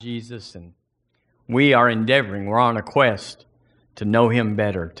Jesus, and we are endeavoring, we're on a quest to know Him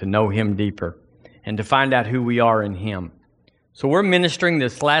better, to know Him deeper, and to find out who we are in Him. So we're ministering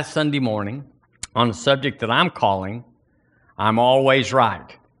this last Sunday morning on a subject that I'm calling, I'm Always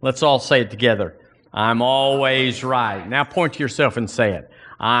Right. Let's all say it together. I'm always right. Now point to yourself and say it.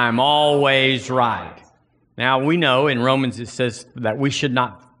 I'm always right. Now we know in Romans it says that we should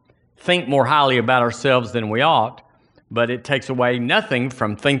not think more highly about ourselves than we ought, but it takes away nothing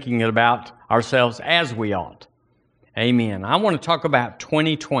from thinking about ourselves as we ought. Amen. I want to talk about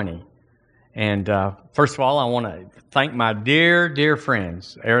 2020. And first of all, I want to thank my dear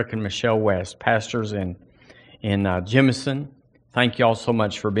friends, Eric and Michelle West, pastors in Jemison. Thank you all so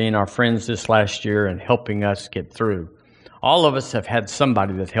much for being our friends this last year and helping us get through. All of us have had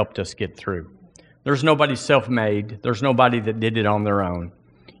somebody that helped us get through. There's nobody self-made. There's nobody that did it on their own.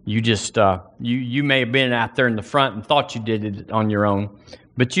 You just, you may have been out there in the front and thought you did it on your own,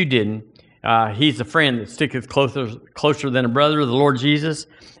 but you didn't. He's a friend that sticketh closer than a brother, the Lord Jesus,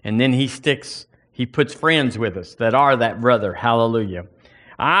 and then He puts friends with us that are that brother. Hallelujah.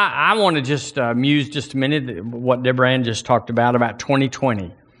 I want to just muse just a minute what Deborah Ann just talked about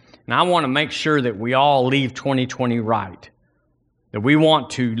 2020. And I want to make sure that we all leave 2020 right, that we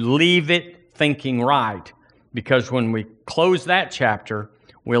want to leave it thinking right, because when we close that chapter,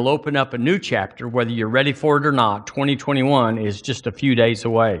 we'll open up a new chapter, whether you're ready for it or not. 2021 is just a few days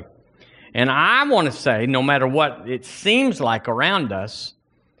away. And I want to say, no matter what it seems like around us,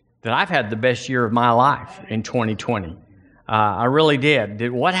 that I've had the best year of my life in 2020. I really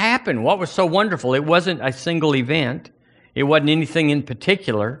did. What happened? What was so wonderful? It wasn't a single event. It wasn't anything in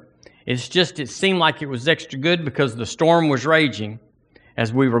particular. It's just it seemed like it was extra good because the storm was raging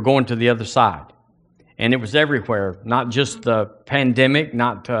as we were going to the other side. And it was everywhere, not just the pandemic,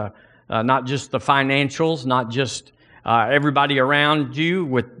 not just the financials, not just everybody around you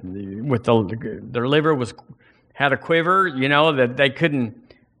with their liver had a quiver, that they couldn't.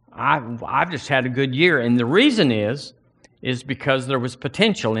 I've just had a good year, and the reason is because there was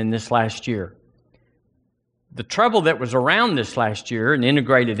potential in this last year. The trouble that was around this last year and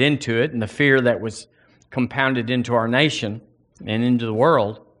integrated into it, and the fear that was compounded into our nation and into the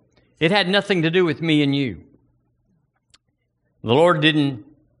world, it had nothing to do with me and you. The Lord didn't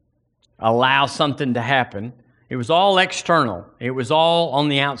allow something to happen. It was all external. It was all on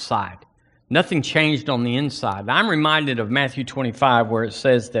the outside. Nothing changed on the inside. I'm reminded of Matthew 25, where it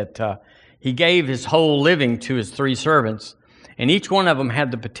says that He gave His whole living to His 3 servants, and each one of them had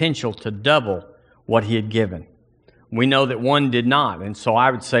the potential to double what He had given. We know that one did not, and so I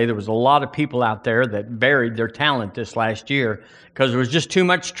would say there was a lot of people out there that buried their talent this last year because there was just too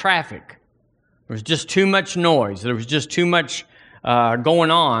much traffic. There was just too much noise. There was just too much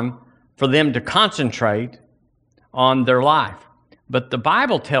going on for them to concentrate on their life. But the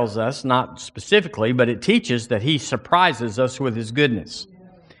Bible tells us, not specifically, but it teaches that He surprises us with His goodness.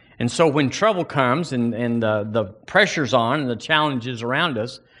 And so when trouble comes and the pressure's on and the challenges around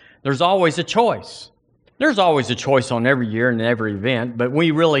us, there's always a choice. There's always a choice on every year and every event, but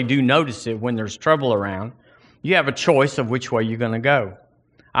we really do notice it when there's trouble around. You have a choice of which way you're going to go.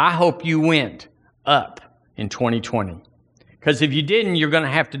 I hope you went up in 2020, because if you didn't, you're going to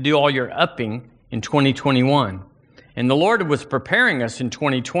have to do all your upping in 2021. And the Lord was preparing us in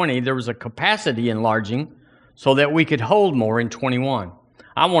 2020. There was a capacity enlarging so that we could hold more in 21.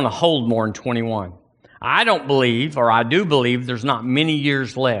 I want to hold more in 21. I don't believe, or I do believe, there's not many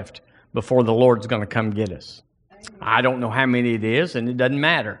years left before the Lord's going to come get us. I don't know how many it is, and it doesn't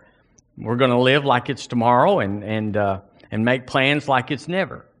matter. We're going to live like it's tomorrow and make plans like it's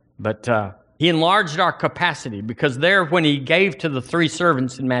never. But He enlarged our capacity, because there, when He gave to the 3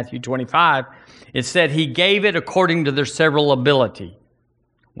 servants in Matthew 25, it said He gave it according to their several ability.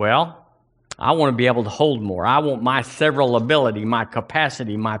 Well, I want to be able to hold more. I want my several ability, my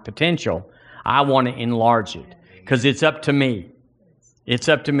capacity, my potential. I want to enlarge it, because it's up to me. It's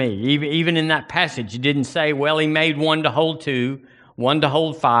up to me. Even in that passage, it didn't say, well, He made one to hold 2, one to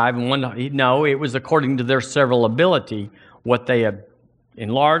hold 5, and one to... No, it was according to their several ability, what they had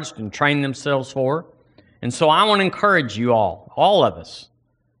enlarged and trained themselves for. And so I want to encourage you all of us,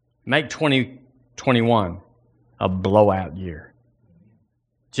 make 2021 a blowout year.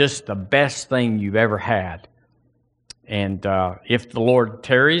 Just the best thing you've ever had. And if the Lord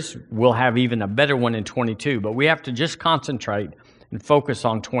tarries, we'll have even a better one in 22. But we have to just concentrate and focus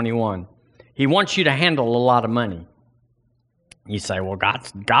on 21. He wants you to handle a lot of money. You say, well,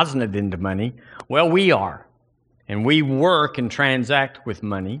 God's not into money. Well, we are. And we work and transact with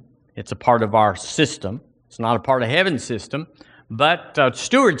money. It's a part of our system. It's not a part of heaven's system. But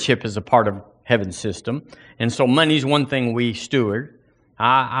stewardship is a part of heaven's system. And so money's one thing we steward.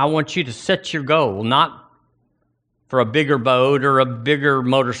 I want you to set your goal, not for a bigger boat or a bigger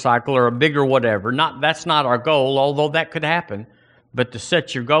motorcycle or a bigger whatever. That's not our goal, although that could happen. But to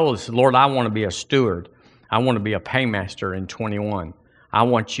set your goal is, Lord, I want to be a steward. I want to be a paymaster in 21. I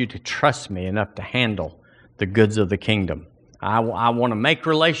want you to trust me enough to handle the goods of the kingdom. I want to make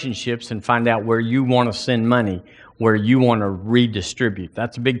relationships and find out where you want to send money, where you want to redistribute.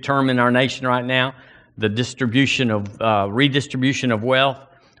 That's a big term in our nation right now, the redistribution of wealth.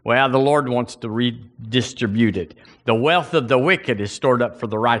 Well, the Lord wants to redistribute it. The wealth of the wicked is stored up for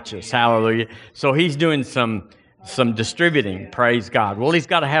the righteous. Hallelujah. So he's doing some distributing, praise God. Well, he's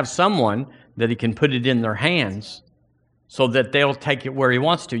got to have someone that he can put it in their hands so that they'll take it where he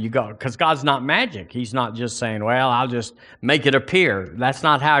wants to. Because God's not magic. He's not just saying, well, I'll just make it appear. That's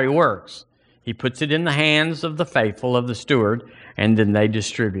not how he works. He puts it in the hands of the faithful, of the steward, and then they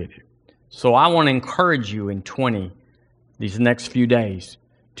distribute it. So I want to encourage you in these next few days,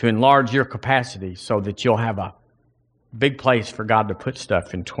 to enlarge your capacity so that you'll have a big place for God to put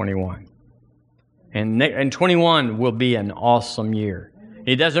stuff in 21. And 21 will be an awesome year.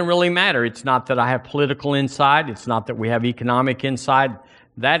 It doesn't really matter. It's not that I have political insight. It's not that we have economic insight.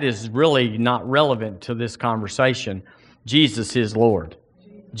 That is really not relevant to this conversation. Jesus is Lord.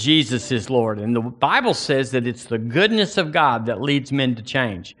 Jesus is Lord. And the Bible says that it's the goodness of God that leads men to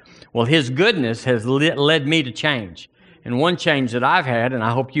change. Well, His goodness has led me to change. And one change that I've had, and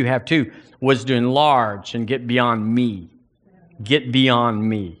I hope you have too, was to enlarge and get beyond me. Get beyond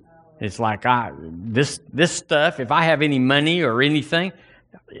me. It's like this stuff, if I have any money or anything,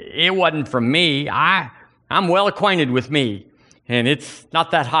 it wasn't from me. I'm well acquainted with me. And it's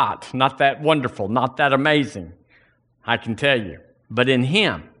not that hot, not that wonderful, not that amazing, I can tell you. But in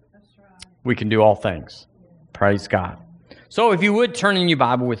Him, we can do all things. Praise God. So if you would turn in your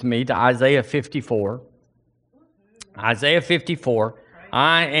Bible with me to Isaiah 54. Isaiah 54.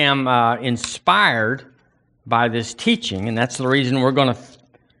 I am inspired by this teaching, and that's the reason we're going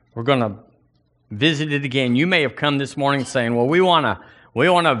to visit it again. You may have come this morning saying, well, we want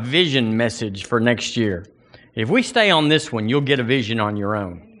a vision message for next year. If we stay on this one, you'll get a vision on your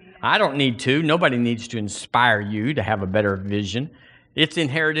own. I don't need to. Nobody needs to inspire you to have a better vision. It's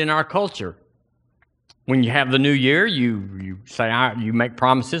inherent in our culture. When you have the new year, you say, you make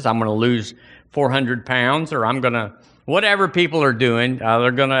promises. I'm going to lose 400 pounds, or I'm going to, whatever people are doing,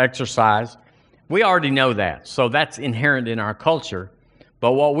 they're going to exercise. We already know that. So that's inherent in our culture.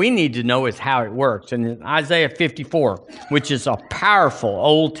 But what we need to know is how it works. And in Isaiah 54, which is a powerful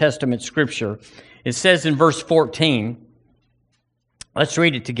Old Testament scripture, it says in verse 14, let's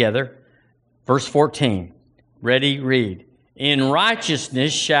read it together. Verse 14, ready, read. In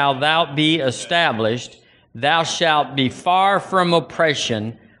righteousness shalt thou be established, thou shalt be far from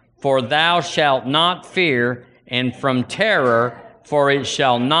oppression, for thou shalt not fear, and from terror, for it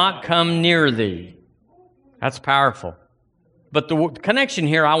shall not come near thee. That's powerful. But the connection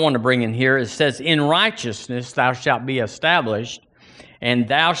here I want to bring in here, it says, in righteousness thou shalt be established, and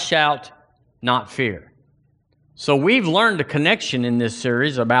thou shalt not fear. So we've learned a connection in this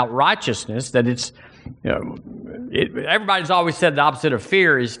series about righteousness, that it's, everybody's always said the opposite of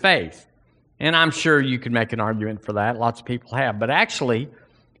fear is faith. And I'm sure you could make an argument for that. Lots of people have. But actually,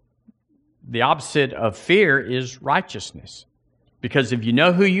 the opposite of fear is righteousness. Because if you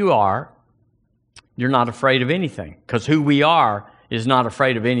know who you are, you're not afraid of anything. Because who we are is not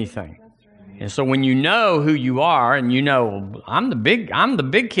afraid of anything. And so when you know who you are, and you know, I'm the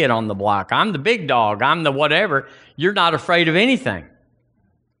big kid on the block, I'm the big dog, I'm the whatever, you're not afraid of anything.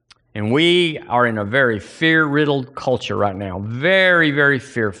 And we are in a very fear-riddled culture right now. Very, very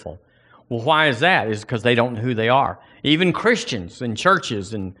fearful. Well, why is that? It's because they don't know who they are. Even Christians and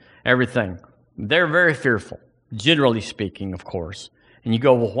churches and everything, they're very fearful, generally speaking, of course. And you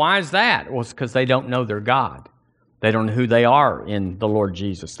go, well, why is that? Well, it's because they don't know their God. They don't know who they are in the Lord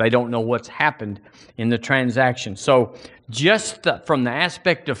Jesus. They don't know what's happened in the transaction. So just from the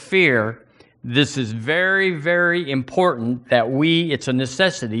aspect of fear, this is very, very important that it's a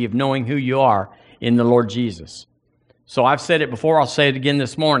necessity of knowing who you are in the Lord Jesus. So I've said it before, I'll say it again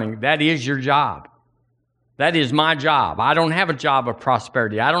this morning. That is your job. That is my job. I don't have a job of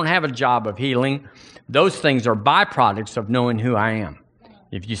prosperity. I don't have a job of healing. Those things are byproducts of knowing who I am.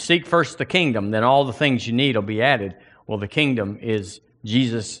 If you seek first the kingdom, then all the things you need will be added. Well, the kingdom is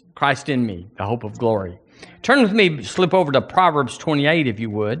Jesus Christ in me, the hope of glory. Turn with me, slip over to Proverbs 28, if you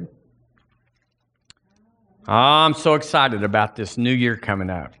would. I'm so excited about this new year coming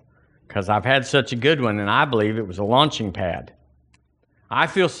up because I've had such a good one, and I believe it was a launching pad. I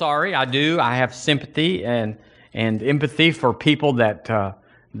feel sorry. I do. I have sympathy and empathy for people that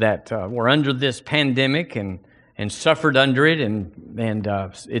were under this pandemic and and suffered under it, and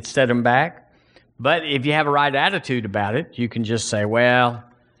it set them back. But if you have a right attitude about it, you can just say, well,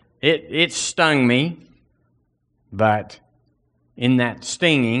 it stung me, but in that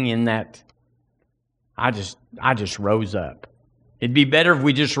stinging, in that, I just rose up. It'd be better if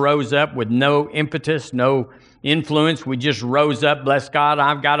we just rose up with no impetus, no influence. We just rose up, bless God,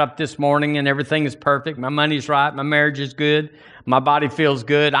 I've got up this morning and everything is perfect. My money's right. My marriage is good. My body feels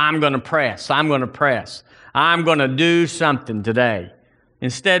good. I'm going to press. I'm going to press. I'm going to do something today.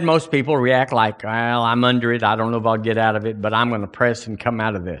 Instead, most people react like, well, I'm under it. I don't know if I'll get out of it, but I'm going to press and come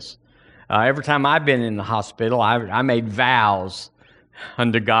out of this. Every time I've been in the hospital, I made vows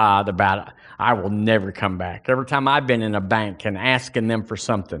unto God about it. I will never come back. Every time I've been in a bank and asking them for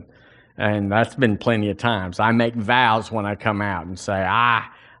something, and that's been plenty of times, I make vows when I come out and say,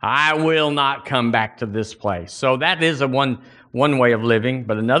 I will not come back to this place. So that is one way of living,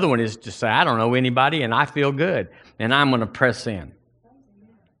 but another one is to say, I don't know anybody and I feel good, and I'm going to press in.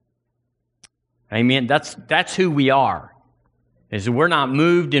 Amen. That's who we are. Is we're not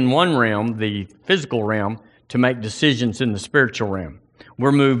moved in one realm, the physical realm, to make decisions in the spiritual realm.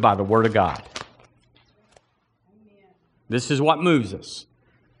 We're moved by the Word of God. This is what moves us.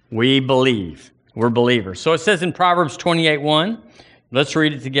 We believe. We're believers. So it says in Proverbs 28:1, let's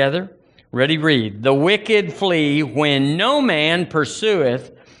read it together. Ready, read. The wicked flee when no man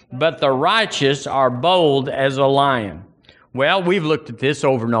pursueth, but the righteous are bold as a lion. Well, we've looked at this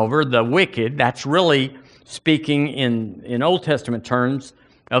over and over. The wicked, that's really speaking in Old Testament terms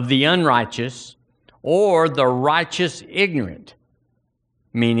of the unrighteous or the righteous ignorant,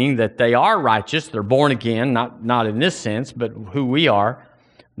 meaning that they are righteous. They're born again, not in this sense, but who we are.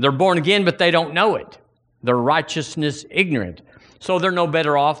 They're born again, but they don't know it. They're righteousness ignorant. So they're no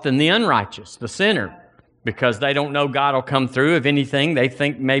better off than the unrighteous, the sinner, because they don't know God will come through. If anything, they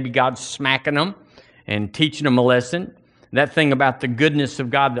think maybe God's smacking them and teaching them a lesson. That thing about the goodness of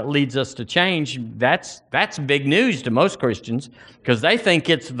God that leads us to change, that's big news to most Christians, because they think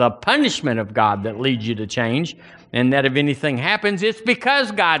it's the punishment of God that leads you to change, and that if anything happens, it's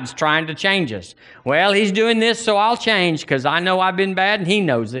because God's trying to change us. Well, He's doing this, so I'll change because I know I've been bad and He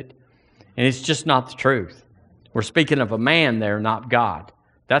knows it. And it's just not the truth. We're speaking of a man there, not God.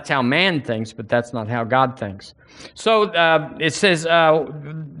 That's how man thinks, but that's not how God thinks. So it says,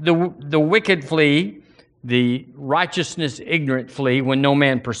 the wicked flee, the righteousness ignorant flee when no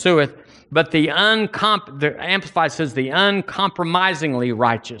man pursueth, but the Amplified says the uncompromisingly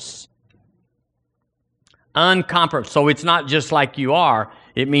righteous. So it's not just like you are,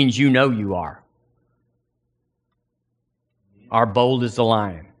 it means you know you are. Are bold as the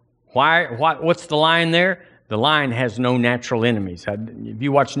lion. What's the lion there? The lion has no natural enemies. If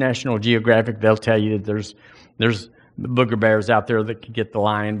you watch National Geographic, they'll tell you that there's booger bears out there that could get the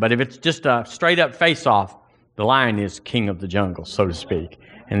lion. But if it's just a straight up face off, the lion is king of the jungle, so to speak.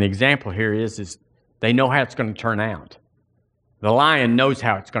 And the example here is they know how it's going to turn out. The lion knows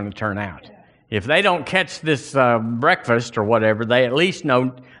how it's going to turn out. If they don't catch this breakfast or whatever, they at least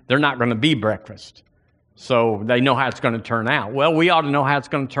know they're not going to be breakfast. So they know how it's going to turn out. Well, we ought to know how it's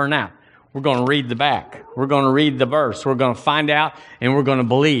going to turn out. We're going to read the back. We're going to read the verse. We're going to find out, and we're going to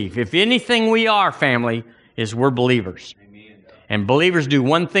believe. If anything we are, family, is we're believers. Amen. And believers do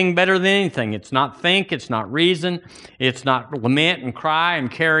one thing better than anything. It's not think. It's not reason. It's not lament and cry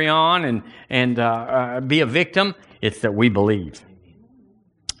and carry on and be a victim. It's that we believe.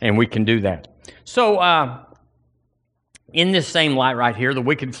 And we can do that. So, in this same light right here, the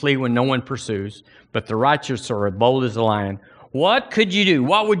wicked flee when no one pursues, but the righteous are as bold as a lion. What could you do?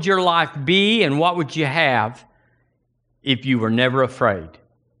 What would your life be, and what would you have if you were never afraid?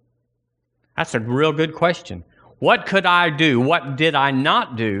 That's a real good question. What could I do? What did I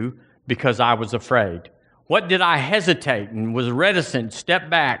not do because I was afraid? What did I hesitate and was reticent, stepped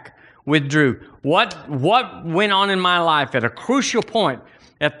back, withdrew? What went on in my life at a crucial point,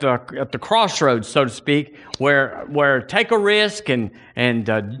 at the crossroads, so to speak, where take a risk and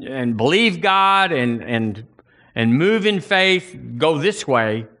believe God and move in faith, go this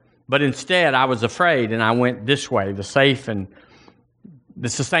way, but instead I was afraid and I went this way, the safe, and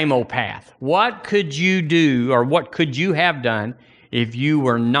it's the same old path. What could you do, or what could you have done if you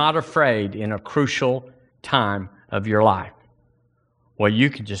were not afraid in a crucial time of your life? Well, you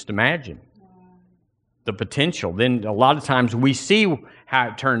could just imagine the potential. Then a lot of times we see how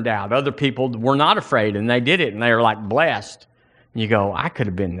it turned out. Other people were not afraid and they did it and they were like blessed. And you go, I could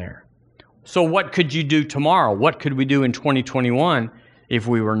have been there. So what could you do tomorrow? What could we do in 2021 if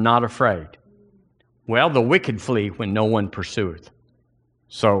we were not afraid? Well, the wicked flee when no one pursueth.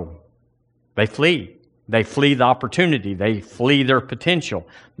 So they flee. They flee the opportunity. They flee their potential.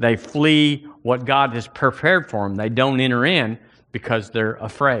 They flee what God has prepared for them. They don't enter in because they're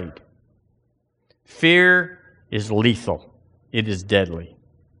afraid. Fear is lethal. It is deadly.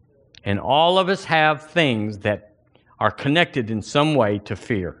 And all of us have things that are connected in some way to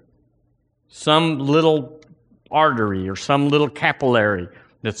fear. Some little artery or some little capillary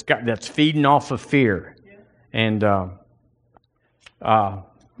that's feeding off of fear. And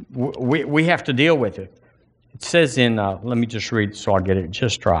we have to deal with it. It says in, let me just read so I get it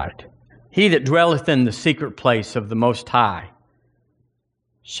just right. He that dwelleth in the secret place of the Most High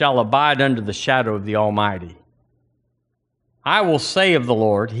shall abide under the shadow of the Almighty. I will say of the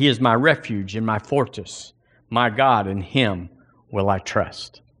Lord, He is my refuge and my fortress. My God, in Him will I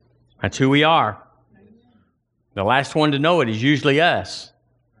trust. That's who we are. The last one to know it is usually us.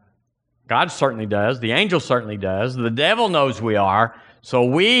 God certainly does. The angel certainly does. The devil knows we are. So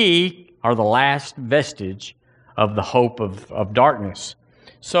we are the last vestige of the hope of darkness.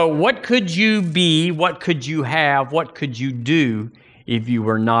 So what could you be, what could you have, what could you do if you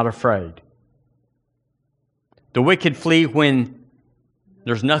were not afraid? The wicked flee when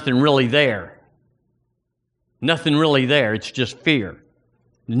there's nothing really there. Nothing really there. It's just fear.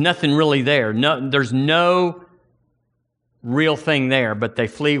 Nothing really there. There's no real thing there, but they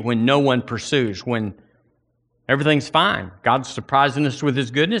flee when no one pursues, when everything's fine. God's surprising us with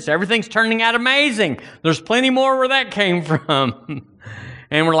His goodness. Everything's turning out amazing. There's plenty more where that came from.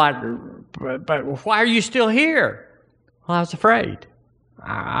 And we're like, but why are you still here? Well, I was afraid.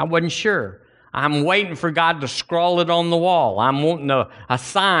 I wasn't sure. I'm waiting for God to scroll it on the wall. I'm wanting a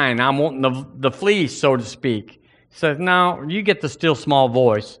sign. I'm wanting the fleece, so to speak. He says, no, you get the still small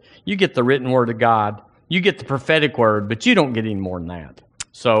voice. You get the written word of God. You get the prophetic word, but you don't get any more than that.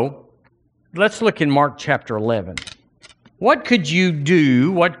 So let's look in Mark chapter 11. What could you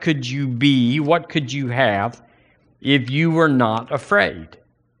do? What could you be? What could you have if you were not afraid?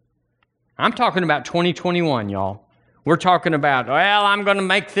 I'm talking about 2021, y'all. We're talking about, well, I'm going to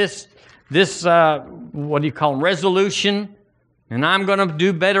make this what do you call them, resolution, and I'm going to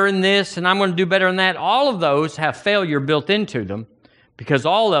do better in this, and I'm going to do better in that. All of those have failure built into them because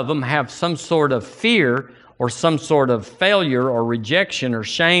all of them have some sort of fear or some sort of failure or rejection or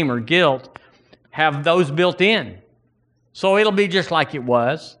shame or guilt, have those built in. So it'll be just like it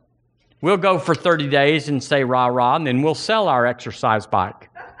was. We'll go for 30 days and say rah, rah, and then we'll sell our exercise bike.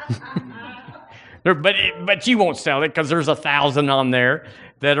 But you won't sell it because there's 1,000 on there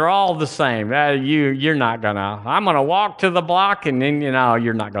that are all the same. You're not gonna. I'm gonna walk to the block, and then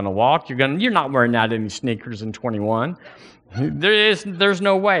you're not gonna walk. You're not wearing out any sneakers in 21. There's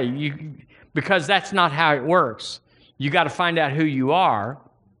no way because that's not how it works. You got to find out who you are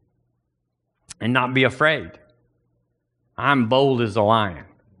and not be afraid. I'm bold as a lion.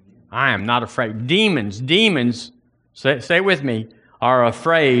 I am not afraid. Demons, say it with me, are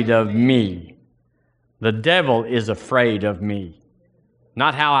afraid of me. The devil is afraid of me.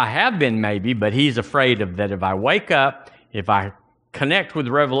 Not how I have been maybe, but he's afraid of that. If I wake up, if I connect with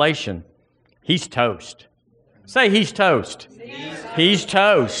revelation, he's toast. Say he's toast. He's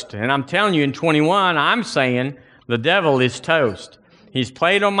toast. And I'm telling you in 21, I'm saying the devil is toast. He's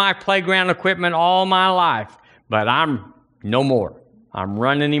played on my playground equipment all my life, but I'm no more. I'm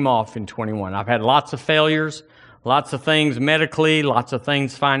running him off in 21. I've had lots of failures, lots of things medically, lots of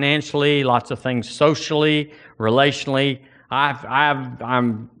things financially, lots of things socially, relationally.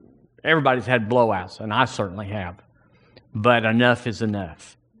 Everybody's had blowouts, and I certainly have. But enough is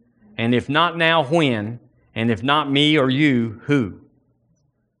enough. And if not now, when? And if not me or you, who?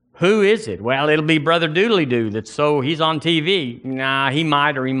 Who is it? Well, it'll be Brother Doodly-Doo he's on TV. Nah, he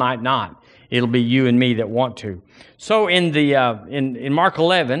might or he might not. It'll be you and me that want to. So in Mark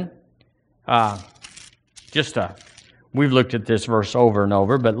 11, we've looked at this verse over and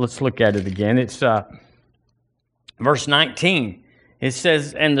over, but let's look at it again. It's verse 19. It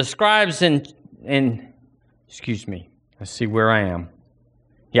says, and the scribes excuse me, let's see where I am.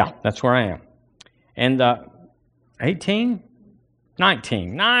 Yeah, that's where I am. And 18?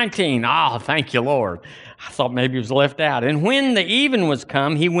 19. Oh, thank you, Lord. I thought maybe it was left out. And when the even was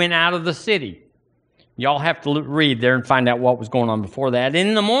come, he went out of the city. Y'all have to read there and find out what was going on before that.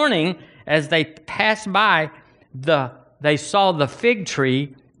 In the morning, as they passed by, they saw the fig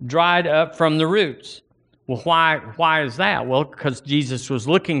tree dried up from the roots. Well, why is that? Well, because Jesus was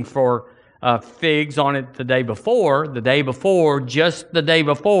looking for figs on it the day before, just the day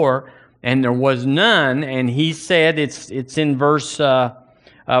before, and there was none. And he said, it's in verse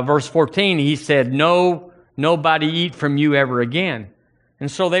 14. He said, nobody eat from you ever again.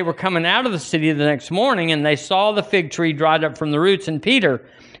 And so they were coming out of the city the next morning, and they saw the fig tree dried up from the roots. And Peter,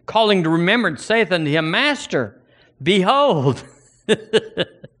 calling to remembrance, saith unto him, Master, behold.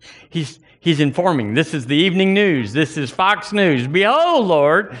 He's informing. This is the evening news. This is Fox News. Behold,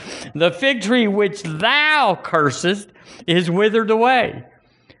 Lord, the fig tree which thou cursest is withered away.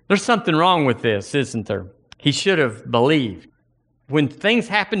 There's something wrong with this, isn't there? He should have believed. When things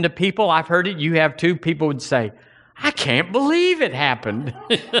happen to people, I've heard it, you have too, people would say, I can't believe it happened.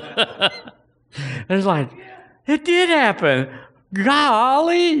 It's like, it did happen.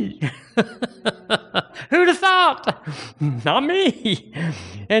 Golly. Who'd have thought? Not me.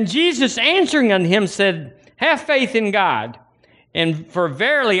 And Jesus answering unto him said, Have faith in God. And for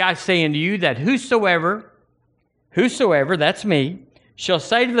verily I say unto you that whosoever, that's me, shall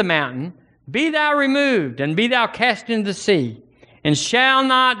say to the mountain, Be thou removed, and be thou cast into the sea, and shall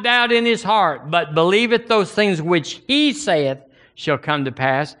not doubt in his heart, but believeth those things which he saith shall come to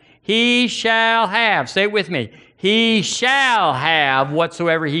pass, he shall have. Say it with me. He shall have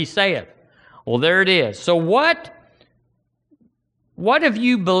whatsoever he saith. Well, there it is. So what have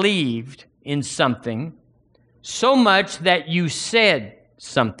you believed in something so much that you said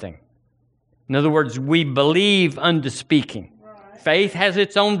something? In other words, we believe unto speaking. Faith has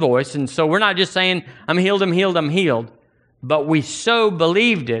its own voice, and so we're not just saying, I'm healed, I'm healed, I'm healed. But we so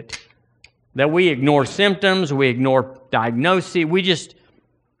believed it that we ignore symptoms, we ignore diagnosis,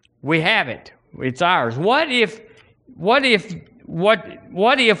 we have it. It's ours. What if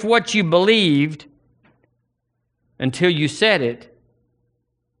what you believed until you said it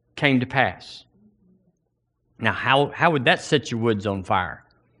came to pass? Now, how would that set your woods on fire?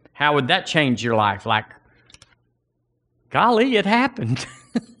 How would that change your life? Like, golly, it happened.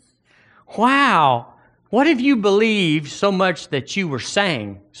 Wow. What if you believed so much that you were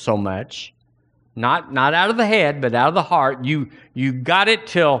saying so much? Not out of the head, but out of the heart. You got it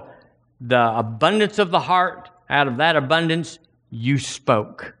till the abundance of the heart, out of that abundance, you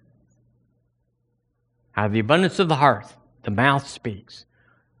spoke. Out of the abundance of the heart, the mouth speaks.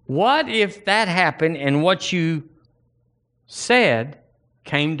 What if that happened and what you said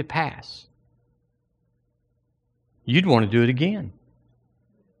came to pass? You'd want to do it again.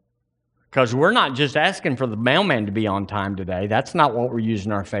 Because we're not just asking for the mailman to be on time today. That's not what we're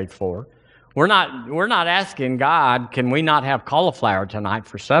using our faith for. We're not asking God, can we not have cauliflower tonight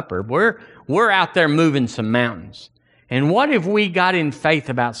for supper? We're out there moving some mountains. And what if we got in faith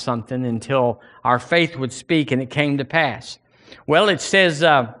about something until our faith would speak and it came to pass? Well, it says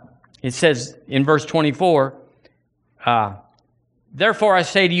in verse 24, Therefore I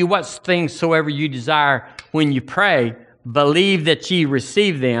say to you, what things soever you desire when you pray, believe that ye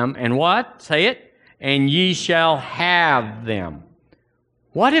receive them, and what? Say it. And ye shall have them.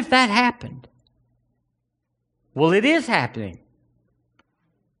 What if that happened? Well, it is happening.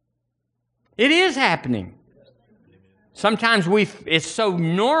 It is happening. Sometimes it's so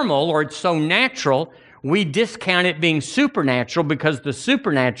normal or it's so natural, we discount it being supernatural because the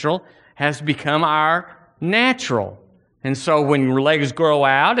supernatural has become our natural. And so when legs grow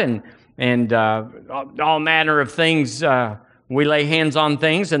out and all manner of things, we lay hands on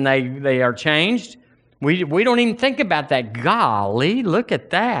things and they are changed. We don't even think about that. Golly, look at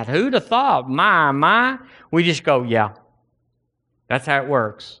that. Who'd have thought? My. We just go, yeah. That's how it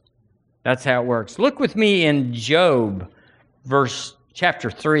works. That's how it works. Look with me in Job, chapter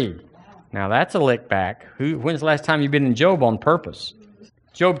 3. Now, that's a lick back. When's the last time you've been in Job on purpose?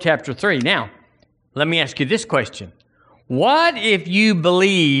 Job chapter 3. Now, let me ask you this question. What if you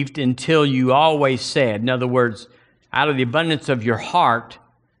believed until you always said? In other words, out of the abundance of your heart,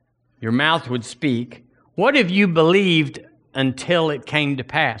 your mouth would speak. What if you believed until it came to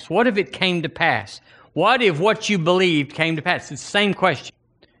pass? What if it came to pass? What if what you believed came to pass? It's the same question.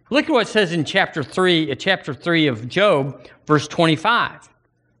 Look at what it says in chapter 3 of Job, verse 25.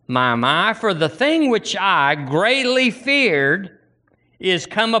 My, for the thing which I greatly feared is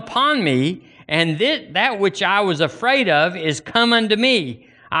come upon me, and that which I was afraid of is come unto me.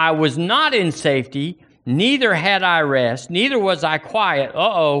 I was not in safety, neither had I rest, neither was I quiet.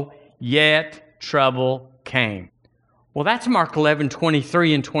 Yet trouble came. Well, that's Mark 11,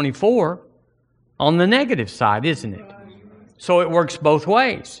 23 and 24 on the negative side, isn't it? So it works both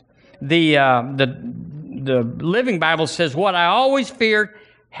ways. The Living Bible says, what I always feared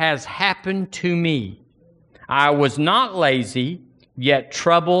has happened to me. I was not lazy, yet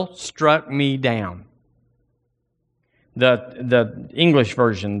trouble struck me down. The English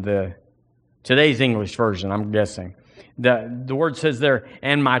version, today's English version, I'm guessing, the word says there,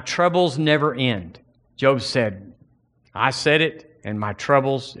 and my troubles never end. Job said, I said it, and my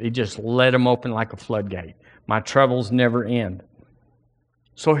troubles, he just let them open like a floodgate. My troubles never end.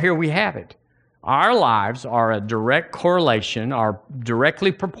 So here we have it. Our lives are a direct correlation, are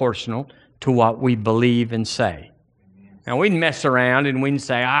directly proportional to what we believe and say. Now, we can mess around and we can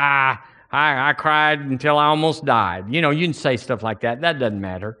say, I cried until I almost died. You know, you can say stuff like that. That doesn't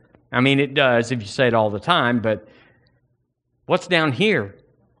matter. I mean, it does if you say it all the time, but what's down here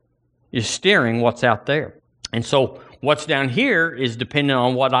is steering what's out there. And so what's down here is dependent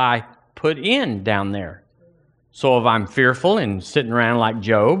on what I put in down there. So if I'm fearful and sitting around like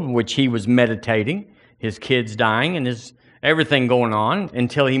Job, which he was meditating, his kids dying and his everything going on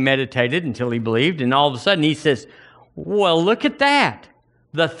until he meditated, until he believed, and all of a sudden he says, well, look at that.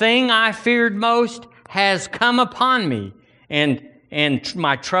 The thing I feared most has come upon me, and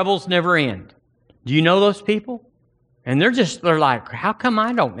my troubles never end. Do you know those people? And they're like, how come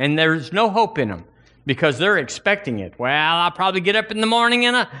I don't? And there's no hope in them because they're expecting it. Well, I'll probably get up in the morning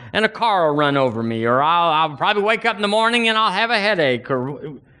and a car will run over me, or I'll probably wake up in the morning and I'll have a headache.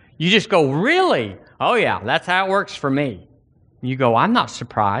 Or you just go, really? Oh yeah, that's how it works for me. You go, I'm not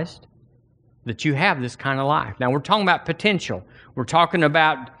surprised that you have this kind of life. Now, we're talking about potential. We're talking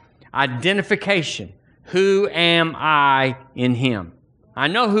about identification. Who am I in Him? I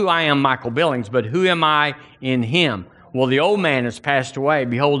know who I am, Michael Billings, but who am I in Him? Well, the old man has passed away.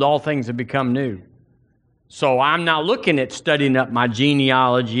 Behold, all things have become new. So I'm not looking at studying up my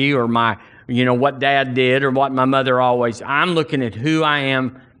genealogy or my, what Dad did or what my mother always. I'm looking at who I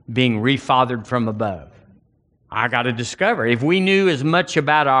am being refathered from above. I got to discover. If we knew as much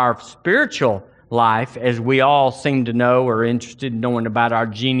about our spiritual life as we all seem to know or are interested in knowing about our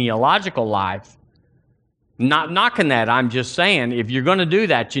genealogical life, not knocking that, I'm just saying, if you're going to do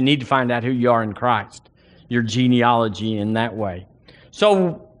that, you need to find out who you are in Christ, your genealogy in that way.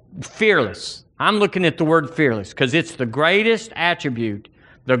 So, fearless. I'm looking at the word fearless because it's the greatest attribute,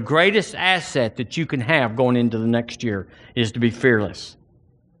 the greatest asset that you can have going into the next year is to be fearless.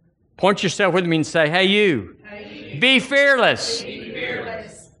 Point yourself with me and say, hey, you. Be fearless. Be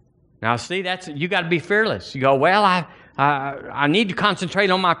fearless. Now, see, you got to be fearless. You go, well, I need to concentrate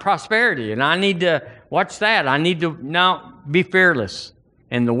on my prosperity, and I need to, what's that? No, be fearless,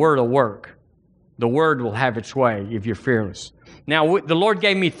 and the Word will work. The Word will have its way if you're fearless. Now, the Lord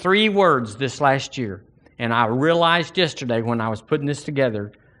gave me 3 words this last year, and I realized yesterday when I was putting this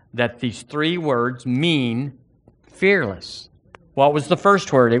together that these 3 words mean fearless. What was the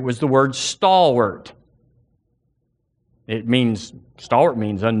first word? It was the word stalwart. Stalwart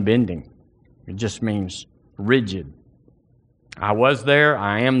means unbending. It just means rigid. I was there,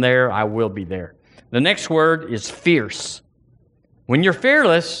 I am there, I will be there. The next word is fierce. When you're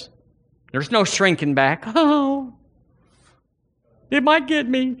fearless, there's no shrinking back. Oh, it might get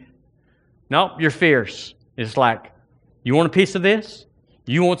me. Nope, you're fierce. It's like, you want a piece of this?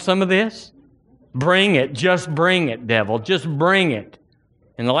 You want some of this? Bring it. Just bring it, devil. Just bring it.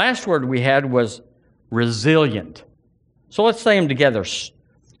 And the last word we had was resilient. So let's say them together.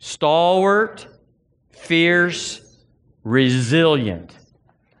 Stalwart, fierce, resilient.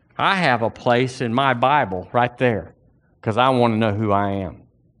 I have a place in my Bible right there because I want to know who I am.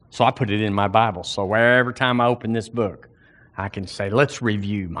 So I put it in my Bible. So every time I open this book, I can say, let's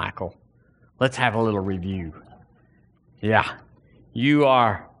review, Michael. Let's have a little review. Yeah, you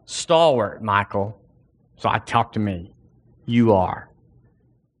are stalwart, Michael. So I talk to me. You are.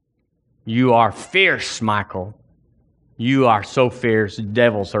 You are fierce, Michael. You are so fierce,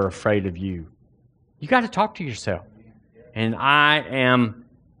 devils are afraid of you. You got to talk to yourself. And I am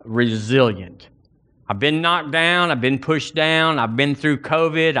resilient. I've been knocked down. I've been pushed down. I've been through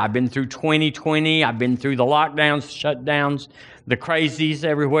COVID. I've been through 2020. I've been through the lockdowns, shutdowns, the crazies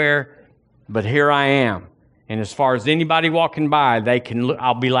everywhere. But here I am. And as far as anybody walking by,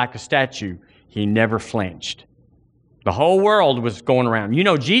 I'll be like a statue. He never flinched. The whole world was going around.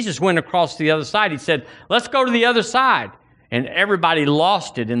 Jesus went across the other side. He said, let's go to the other side. And everybody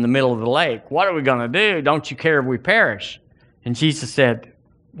lost it in the middle of the lake. What are we going to do? Don't you care if we perish? And Jesus said,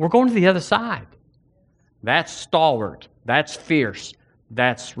 we're going to the other side. That's stalwart. That's fierce.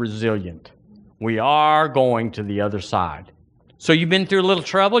 That's resilient. We are going to the other side. So you've been through a little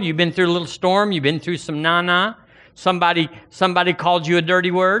trouble. You've been through a little storm. You've been through some na-na. Somebody called you a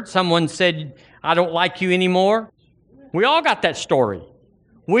dirty word. Someone said, I don't like you anymore. We all got that story.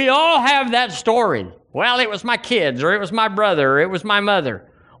 We all have that story. Well, it was my kids, or it was my brother, or it was my mother.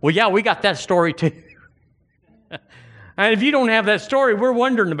 Well, yeah, we got that story too. And if you don't have that story, we're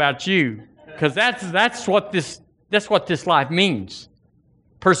wondering about you, because that's what this life means.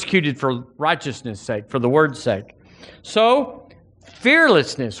 Persecuted for righteousness' sake, for the word's sake. So,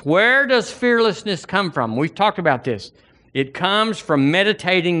 fearlessness. Where does fearlessness come from? We've talked about this. It comes from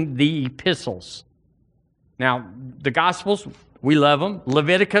meditating the epistles. Now, the Gospels, we love them.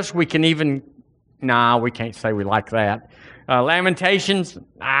 Leviticus, we can even Nah, we can't say we like that. Lamentations,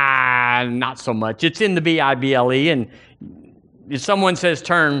 not so much. It's in the Bible, and if someone says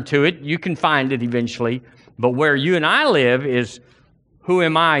turn to it, you can find it eventually. But where you and I live is, who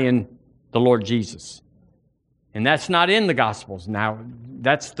am I in the Lord Jesus? And that's not in the Gospels. Now,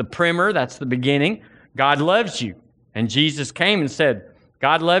 that's the primer, that's the beginning. God loves you. And Jesus came and said,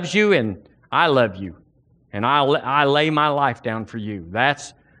 God loves you and I love you. And I lay my life down for you.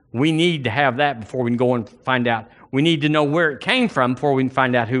 We need to have that before we can go and find out. We need to know where it came from before we can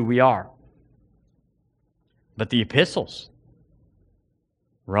find out who we are. But the epistles,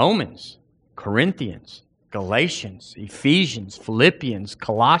 Romans, Corinthians, Galatians, Ephesians, Philippians,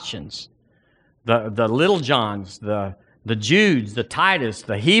 Colossians, the little Johns, the Judes, the Titus,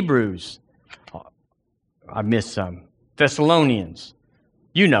 the Hebrews, I missed some, Thessalonians.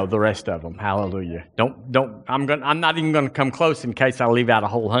 You know the rest of them. Hallelujah. I'm not even going to come close in case I leave out a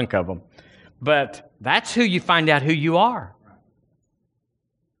whole hunk of them. But that's who you find out who you are.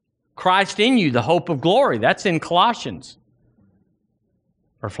 Christ in you, the hope of glory. That's in Colossians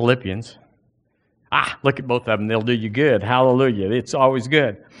or Philippians. Look at both of them. They'll do you good. Hallelujah. It's always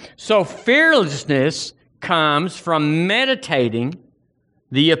good. So fearlessness comes from meditating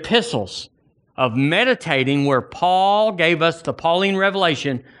the epistles, of meditating where Paul gave us the Pauline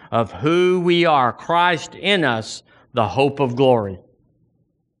revelation of who we are, Christ in us, the hope of glory.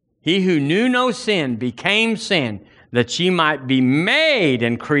 He who knew no sin became sin, that ye might be made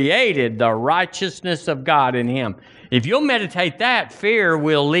and created the righteousness of God in him. If you'll meditate that, fear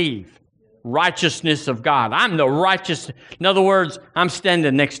will leave. Righteousness of God. I'm the righteous. In other words, I'm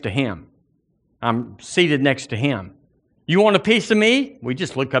standing next to him. I'm seated next to him. You want a piece of me? We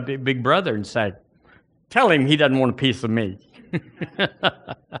just look up at Big Brother and say, tell him he doesn't want a piece of me.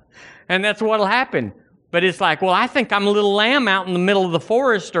 And that's what'll happen. But it's like, well, I think I'm a little lamb out in the middle of the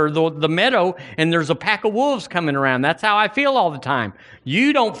forest or the meadow, and there's a pack of wolves coming around. That's how I feel all the time.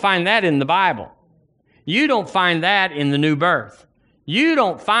 You don't find that in the Bible. You don't find that in the new birth. You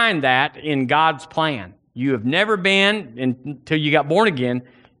don't find that in God's plan. You have never been, until you got born again.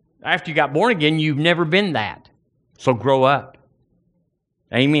 After you got born again, you've never been that. So grow up.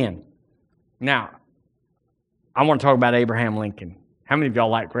 Amen. Now, I want to talk about Abraham Lincoln. How many of y'all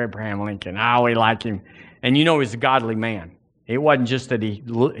like Abraham Lincoln? We like him. And you know he's a godly man. It wasn't just that he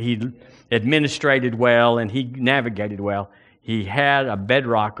administrated well and he navigated well. He had a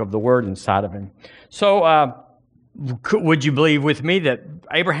bedrock of the Word inside of him. So, would you believe with me that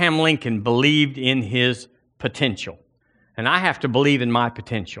Abraham Lincoln believed in his potential? And I have to believe in my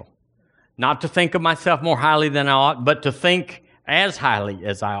potential. Not to think of myself more highly than I ought, but to think as highly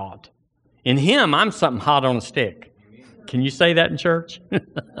as I ought. In him, I'm something hot on a stick. Can you say that in church?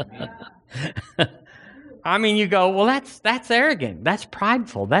 I mean, you go, well, that's arrogant. That's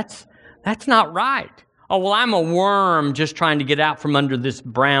prideful. That's not right. Oh, well, I'm a worm just trying to get out from under this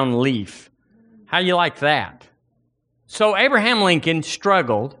brown leaf. How do you like that? So Abraham Lincoln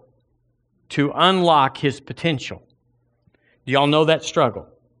struggled to unlock his potential. Do y'all know that struggle?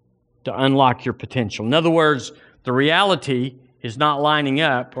 To unlock your potential. In other words, the reality is not lining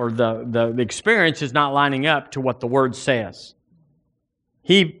up, or the experience is not lining up to what the Word says.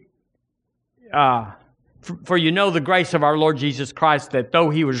 For you know the grace of our Lord Jesus Christ, that though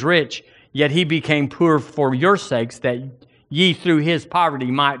he was rich, yet he became poor for your sakes, that ye through his poverty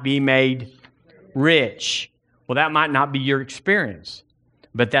might be made rich. Well, that might not be your experience,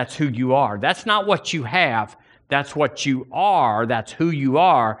 but that's who you are. That's not what you have. That's what you are. That's who you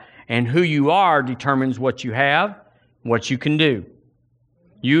are. And who you are determines what you have, what you can do.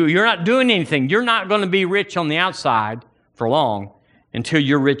 You're not doing anything. You're not going to be rich on the outside for long until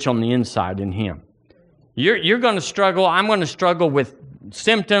you're rich on the inside in him. You're going to struggle. I'm going to struggle with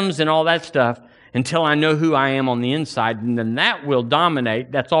symptoms and all that stuff until I know who I am on the inside. And then that will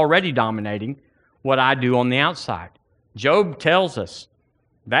dominate. That's already dominating what I do on the outside. Job tells us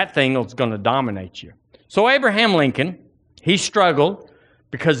that thing is going to dominate you. So Abraham Lincoln, he struggled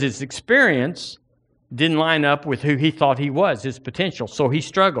because his experience didn't line up with who he thought he was, his potential. So he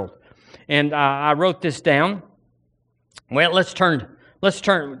struggled. And I wrote this down. Well, let's turn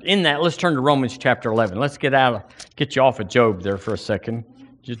to Romans chapter 11. Let's get you off of Job there for a second.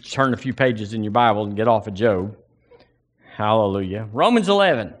 Just turn a few pages in your Bible and get off of Job. Hallelujah. Romans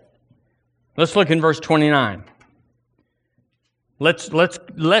 11. Let's look in verse 29.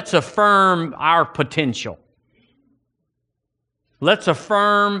 Let's affirm our potential. Let's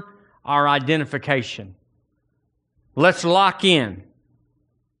affirm our identification. Let's lock in.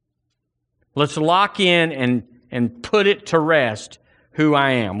 Let's lock in and put it to rest who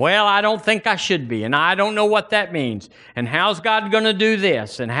I am. Well, I don't think I should be, and I don't know what that means. And how's God going to do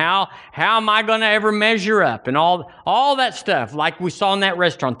this? And how am I going to ever measure up? And all that stuff, like we saw in that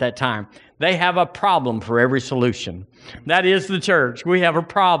restaurant that time. They have a problem for every solution. That is the church. We have a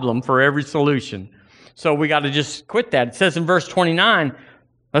problem for every solution. So we got to just quit that. It says in verse 29,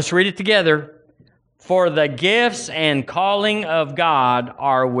 let's read it together. For the gifts and calling of God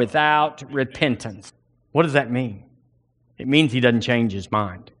are without repentance. What does that mean? It means He doesn't change His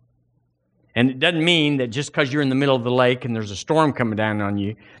mind. And it doesn't mean that just because you're in the middle of the lake and there's a storm coming down on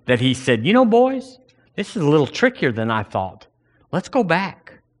you, that He said, you know, boys, this is a little trickier than I thought. Let's go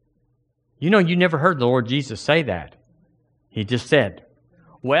back. You know, you never heard the Lord Jesus say that. He just said,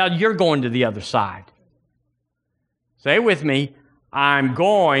 well, you're going to the other side. Say it with me. I'm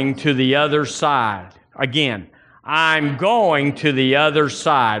going to the other side. Again, I'm going to the other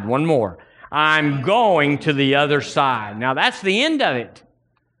side. One more. I'm going to the other side. Now, that's the end of it.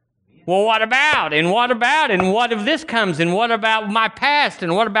 Well, what about? And what about? And what if this comes? And what about my past?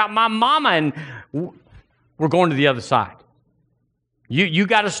 And what about my mama? And we're going to the other side. You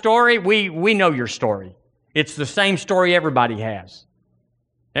got a story? We know your story. It's the same story everybody has.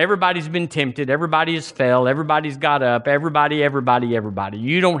 Everybody's been tempted. Everybody has fell. Everybody's got up. Everybody.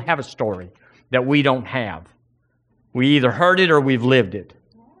 You don't have a story that we don't have. We either heard it or we've lived it.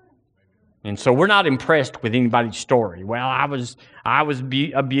 And so we're not impressed with anybody's story. Well, I was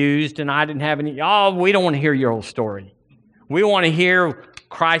abused and I didn't have any. Oh, we don't want to hear your whole story. We want to hear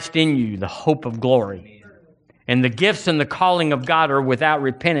Christ in you, the hope of glory. And the gifts and the calling of God are without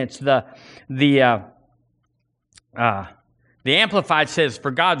repentance. The Amplified says,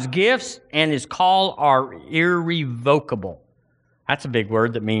 for God's gifts and His call are irrevocable. That's a big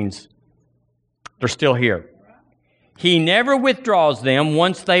word that means they're still here. He never withdraws them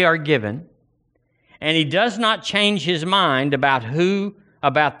once they are given, and He does not change His mind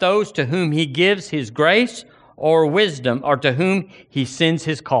about those to whom He gives His grace or wisdom, or to whom He sends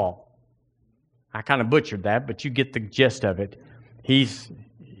His call. I kind of butchered that, but you get the gist of it. He's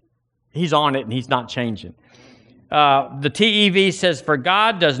on it and He's not changing. The TEV says, for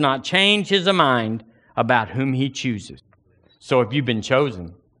God does not change His mind about whom He chooses. So if you've been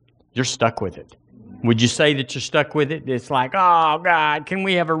chosen, you're stuck with it. Would you say that you're stuck with it? It's like, oh, God, can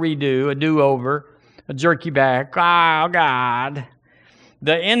we have a redo, a do-over, a jerky back? Oh, God.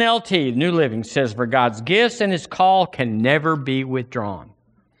 The NLT, New Living, says, for God's gifts and His call can never be withdrawn.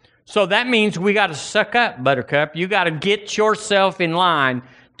 So that means we got to suck up, Buttercup. You got to get yourself in line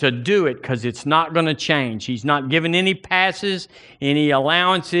to do it, because it's not going to change. He's not giving any passes, any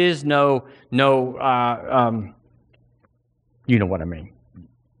allowances, no, you know what I mean.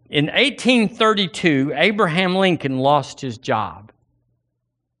 In 1832, Abraham Lincoln lost his job.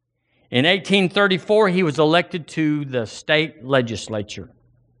 In 1834, he was elected to the state legislature.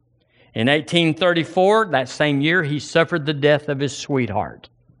 In 1834, that same year, he suffered the death of his sweetheart.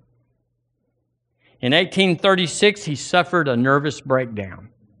 In 1836, he suffered a nervous breakdown.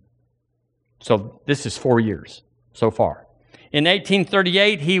 So this is 4 years so far. In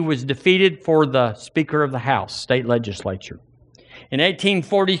 1838, he was defeated for the Speaker of the House, state legislature. In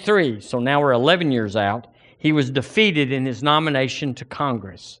 1843, so now we're 11 years out, he was defeated in his nomination to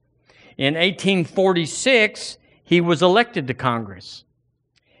Congress. In 1846, he was elected to Congress.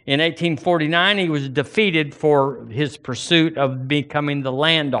 In 1849, he was defeated for his pursuit of becoming the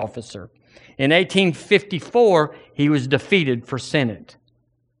land officer. In 1854, he was defeated for Senate.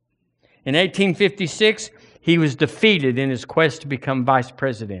 In 1856, he was defeated in his quest to become vice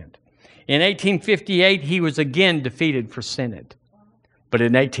president. In 1858, he was again defeated for Senate. But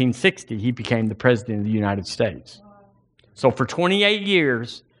in 1860, he became the President of the United States. So for 28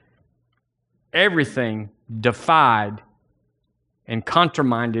 years, everything defied and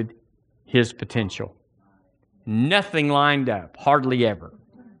countermanded his potential. Nothing lined up, hardly ever.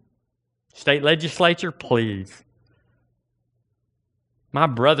 State legislature, please. My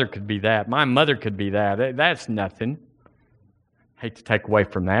brother could be that. My mother could be that. That's nothing. Hate to take away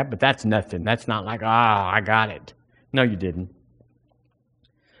from that, but that's nothing. That's not like, I got it. No, you didn't.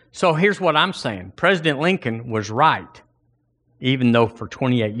 So here's what I'm saying. President Lincoln was right, even though for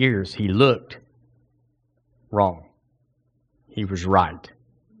 28 years he looked wrong. He was right.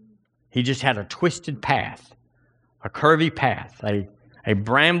 He just had a twisted path, a curvy path, a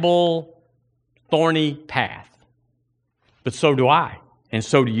bramble, thorny path. But so do I, and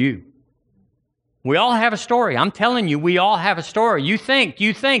so do you. We all have a story. I'm telling you, we all have a story.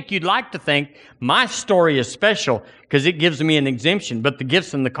 You'd like to think my story is special because it gives me an exemption. But the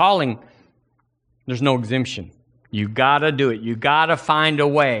gifts and the calling, there's no exemption. You got to do it. You got to find a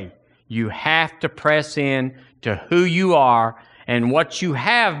way. You have to press in to who you are and what you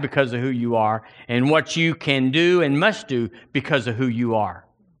have because of who you are, and what you can do and must do because of who you are.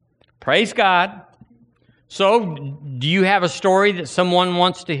 Praise God. So, do you have a story that someone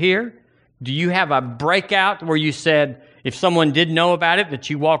wants to hear? Do you have a breakout where you said, if someone did know about it, that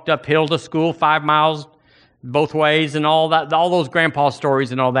you walked uphill to school 5 miles both ways and all that, all those grandpa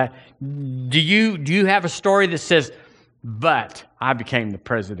stories and all that? Do you have a story that says, but I became the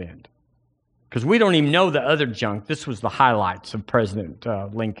president? Because we don't even know the other junk. This was the highlights of President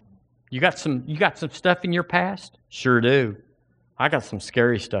Lincoln. You got some stuff in your past? Sure do. I got some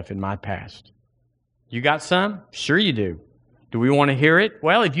scary stuff in my past. You got some? Sure you do. Do we want to hear it?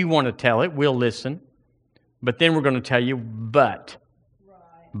 Well, if you want to tell it, we'll listen. But then we're going to tell you, but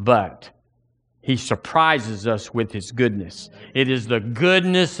He surprises us with His goodness. It is the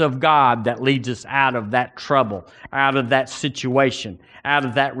goodness of God that leads us out of that trouble, out of that situation, out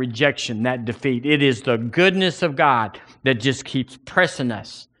of that rejection, that defeat. It is the goodness of God that just keeps pressing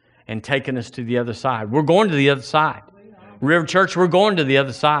us and taking us to the other side. We're going to the other side. River Church, we're going to the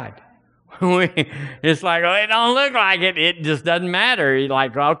other side. It's like, oh, it don't look like it. It just doesn't matter. You're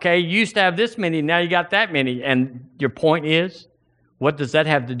like, okay, you used to have this many, now you got that many. And your point is, what does that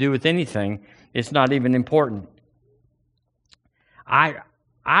have to do with anything? It's not even important. I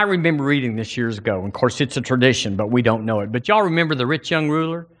remember reading this years ago. And of course, it's a tradition, but we don't know it. But y'all remember the rich young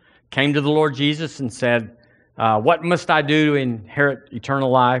ruler came to the Lord Jesus and said, what must I do to inherit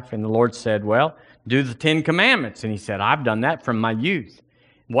eternal life? And the Lord said, well, do the 10 Commandments. And he said, I've done that from my youth.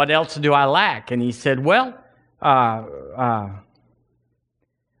 What else do I lack? And he said, well,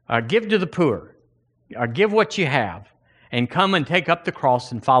 give to the poor, give what you have, and come and take up the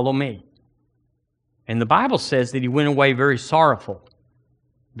cross and follow me. And the Bible says that he went away very sorrowful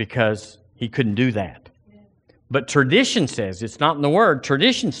because he couldn't do that. But tradition says, it's not in the Word,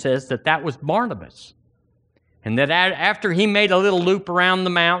 tradition says that was Barnabas. And that after he made a little loop around the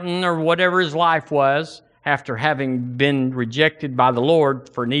mountain or whatever his life was, after having been rejected by the Lord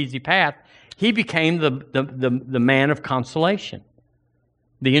for an easy path, he became the man of consolation,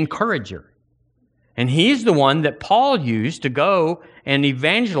 the encourager. And he's the one that Paul used to go and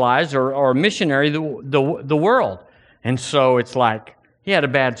evangelize or missionary the world. And so it's like, he had a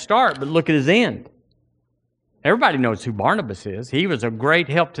bad start, but look at his end. Everybody knows who Barnabas is. He was a great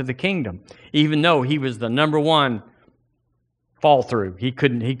help to the kingdom, even though he was the number one fall through. He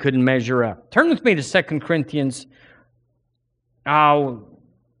couldn't measure up. Turn with me to 2 Corinthians. No,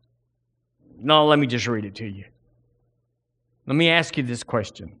 let me just read it to you. Let me ask you this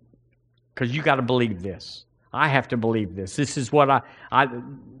question, because you got to believe this. I have to believe this. This is what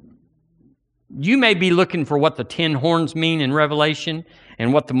you may be looking for what the 10 horns mean in Revelation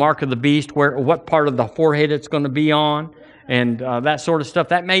and what the mark of the beast, what part of the forehead it's going to be on, and that sort of stuff.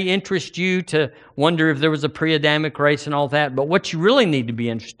 That may interest you to wonder if there was a pre-Adamic race and all that. But what you really need to be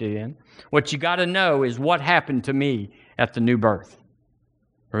interested in, what you got to know is what happened to me at the new birth.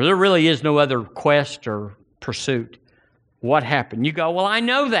 Or there really is no other quest or pursuit. What happened? You go, well, I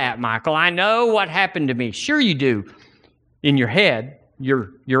know that, Michael. I know what happened to me. Sure you do. In your head,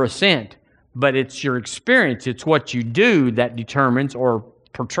 your assent. But it's your experience. It's what you do that determines or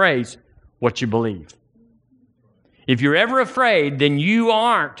portrays what you believe. If you're ever afraid, then you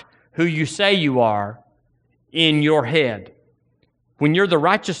aren't who you say you are in your head. When you're the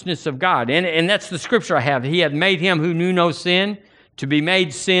righteousness of God, and that's the scripture I have. He had made him who knew no sin to be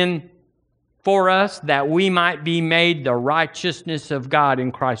made sin for us, that we might be made the righteousness of God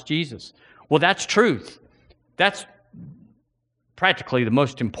in Christ Jesus. Well, that's truth. That's practically the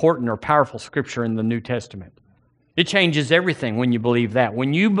most important or powerful scripture in the New Testament. It changes everything when you believe that.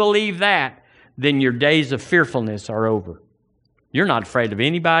 When you believe that, then your days of fearfulness are over. You're not afraid of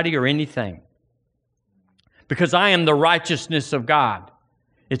anybody or anything. Because I am the righteousness of God.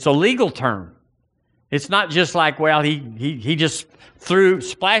 It's a legal term. It's not just like, well, he just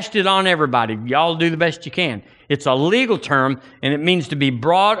splashed it on everybody. Y'all do the best you can. It's a legal term, and it means to be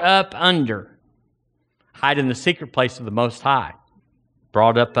brought up under. Hide in the secret place of the Most High.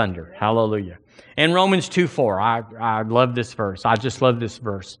 Brought up under. Hallelujah. And Romans 2:4. I love this verse. I just love this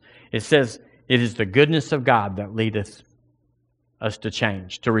verse. It says, it is the goodness of God that leadeth us to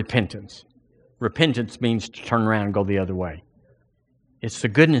change, to repentance. Repentance means to turn around and go the other way. It's the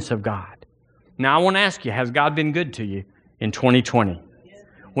goodness of God. Now, I want to ask you, has God been good to you in 2020?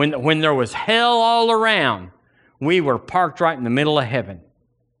 When there was hell all around, we were parked right in the middle of heaven.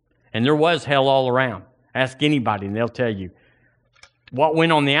 And there was hell all around. Ask anybody and they'll tell you. What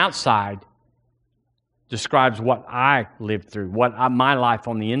went on the outside describes what I lived through, my life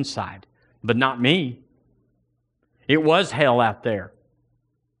on the inside, but not me. It was hell out there,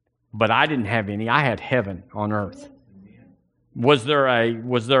 but I didn't have any. I had heaven on earth. Was there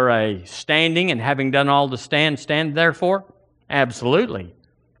a standing and having done all to stand therefore? Absolutely.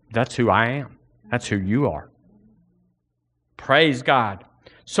 That's who I am. That's who you are. Praise God.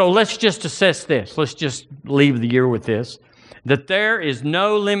 So let's just assess this. Let's just leave the year with this. That there is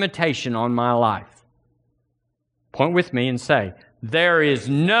no limitation on my life. Point with me and say, there is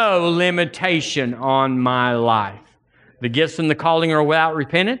no limitation on my life. The gifts and the calling are without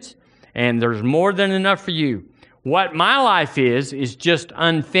repentance, and there's more than enough for you. What my life is just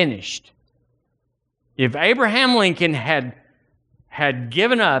unfinished. If Abraham Lincoln had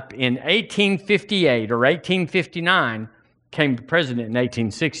given up in 1858 or 1859, came president in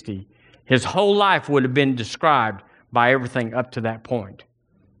 1860, his whole life would have been described by everything up to that point.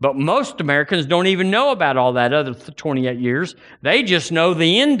 But most Americans don't even know about all that other 28 years. They just know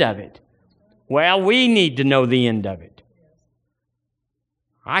the end of it. Well, we need to know the end of it.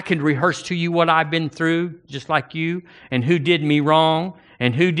 I can rehearse to you what I've been through, just like you, and who did me wrong,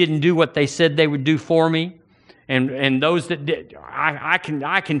 and who didn't do what they said they would do for me, and those that did. I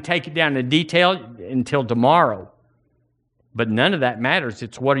can take it down to detail until tomorrow. But none of that matters.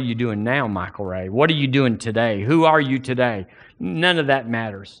 It's what are you doing now, Michael Ray? What are you doing today? Who are you today? None of that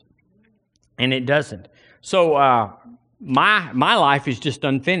matters. And it doesn't. So my life is just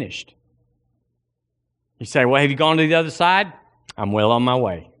unfinished. You say, well, have you gone to the other side? I'm well on my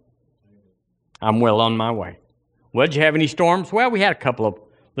way. I'm well on my way. Well, did you have any storms? Well, we had a couple of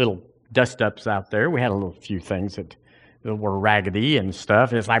little dust-ups out there. We had a little few things that were raggedy and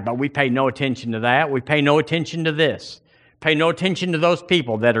stuff. It's like, but we pay no attention to that. We pay no attention to this. Pay no attention to those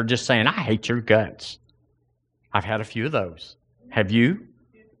people that are just saying, I hate your guts. I've had a few of those. Have you?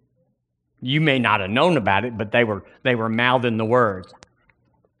 You may not have known about it, but they were mouthing the words.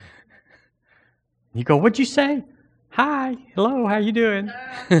 You go, what'd you say? Hi, hello, how you doing?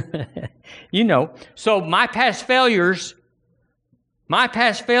 You know, so my past failures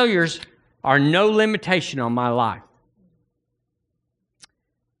are no limitation on my life.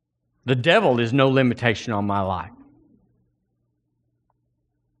 The devil is no limitation on my life.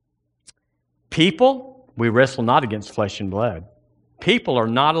 People, we wrestle not against flesh and blood. People are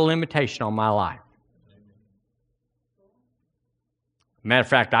not a limitation on my life. Matter of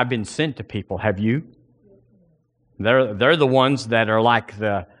fact, I've been sent to people. Have you? They're the ones that are like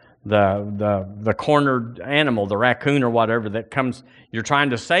the cornered animal, the raccoon or whatever that comes. You're trying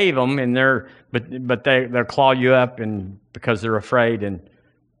to save them, and they'll claw you up, and because they're afraid, and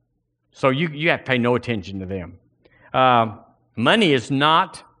so you have to pay no attention to them. Money is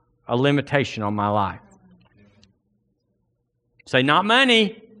not a limitation on my life. Say, not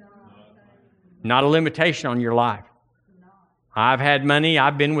money. Not a limitation on your life. I've had money.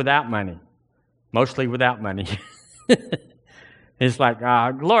 I've been without money. Mostly without money. It's like,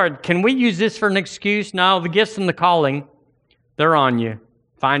 Lord, can we use this for an excuse? No, the gifts and the calling, they're on you.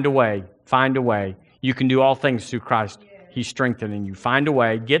 Find a way. Find a way. You can do all things through Christ. He's strengthening you. Find a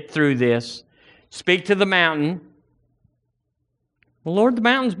way. Get through this. Speak to the mountain. Well, Lord, the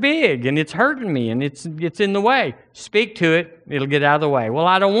mountain's big, and it's hurting me, and it's in the way. Speak to it. It'll get out of the way. Well,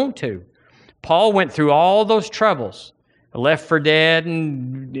 I don't want to. Paul went through all those troubles. Left for dead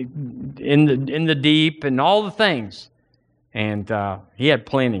and in the deep and all the things. And he had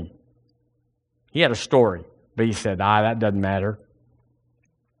plenty. He had a story. But he said, that doesn't matter.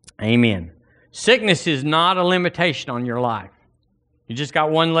 Amen. Sickness is not a limitation on your life. You just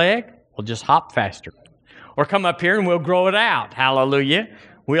got one leg? Well, just hop faster. Or come up here and we'll grow it out. Hallelujah.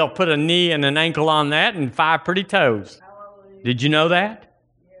 We'll put a knee and an ankle on that and 5 pretty toes. Hallelujah. Did you know that?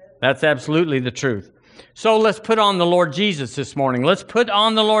 Yes. That's absolutely the truth. So let's put on the Lord Jesus this morning. Let's put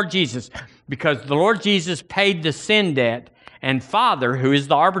on the Lord Jesus, because the Lord Jesus paid the sin debt, and Father, who is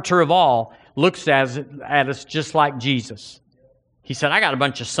the arbiter of all, looks at us just like Jesus. He said, I got a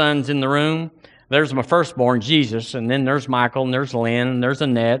bunch of sons in the room. There's my firstborn, Jesus, and then there's Michael, and there's Lynn, and there's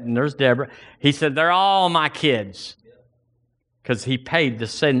Annette, and there's Deborah. He said, they're all my kids, because he paid the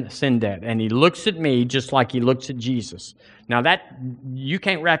sin debt, and he looks at me just like he looks at Jesus. Now that, you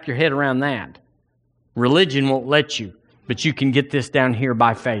can't wrap your head around that. Religion won't let you, but you can get this down here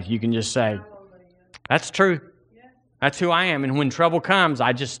by faith. You can just say, that's true. That's who I am. And when trouble comes,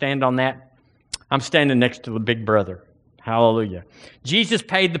 I just stand on that. I'm standing next to the big brother. Hallelujah. Jesus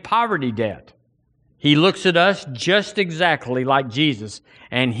paid the poverty debt. He looks at us just exactly like Jesus.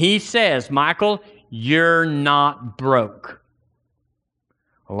 And he says, Michael, you're not broke.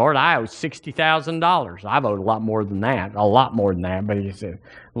 Lord, I owe $60,000. I've owed a lot more than that. But he said,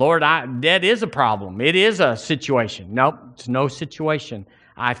 Lord, debt is a problem. It is a situation. Nope, it's no situation.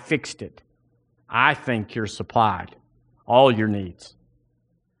 I fixed it. I think you're supplied. All your needs.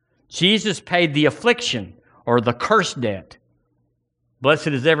 Jesus paid the affliction or the curse debt. Blessed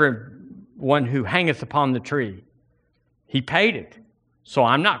is everyone who hangeth upon the tree. He paid it. So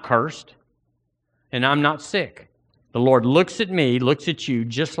I'm not cursed, and I'm not sick. The Lord looks at me, looks at you,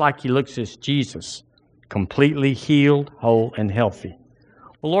 just like He looks at Jesus, completely healed, whole, and healthy.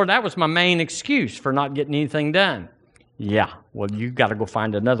 Well, Lord, that was my main excuse for not getting anything done. Yeah, well, you got to go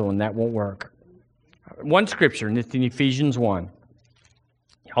find another one. That won't work. One scripture, and it's in Ephesians 1.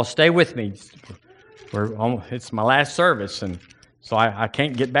 Y'all stay with me. It's my last service, and so I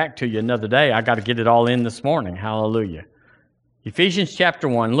can't get back to you another day. I got to get it all in this morning. Hallelujah. Ephesians chapter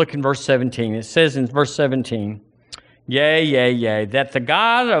 1, look in verse 17. It says in verse 17, Yea, that the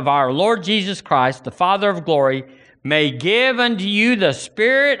God of our Lord Jesus Christ, the Father of glory, may give unto you the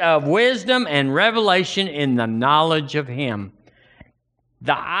spirit of wisdom and revelation in the knowledge of Him.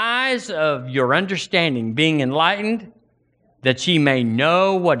 The eyes of your understanding being enlightened, that ye may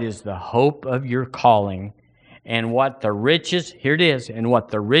know what is the hope of your calling, and what the riches, here it is, and what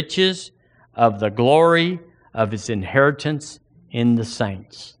the riches of the glory of His inheritance in the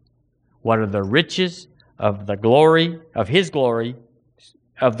saints. What are the riches of the glory, of His glory,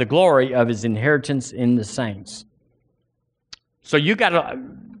 of the glory of His inheritance in the saints? So you got to,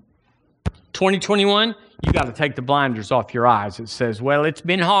 2021, you got to take the blinders off your eyes. It says, well, it's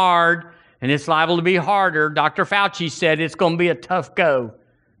been hard, and it's liable to be harder. Dr. Fauci said it's going to be a tough go.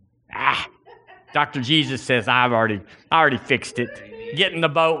 Dr. Jesus says, I already fixed it. Get in the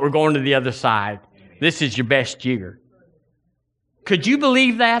boat. We're going to the other side. This is your best year. Could you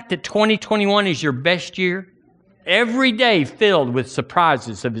believe that 2021 is your best year? Every day filled with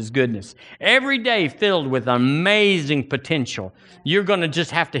surprises of His goodness. Every day filled with amazing potential. You're going to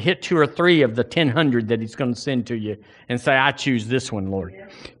just have to hit 2 or 3 of the 1,000 that He's going to send to you and say, I choose this one, Lord.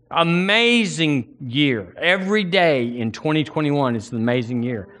 Amazing year. Every day in 2021 is an amazing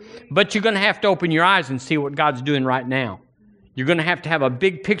year. But you're going to have to open your eyes and see what God's doing right now. You're going to have a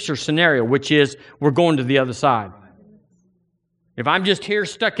big picture scenario, which is we're going to the other side. If I'm just here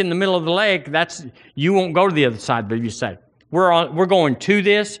stuck in the middle of the lake, you won't go to the other side, but you say, we're going to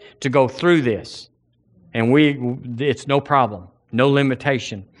this to go through this. And it's no problem, no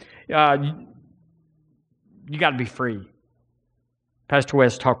limitation. You got to be free. Pastor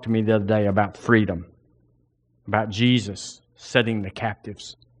West talked to me the other day about freedom, about Jesus setting the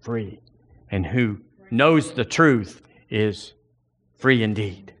captives free, and who knows the truth is free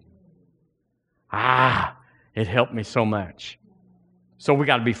indeed. It helped me so much. So we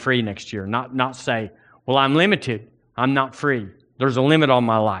got to be free next year, not say, well, I'm limited, I'm not free. There's a limit on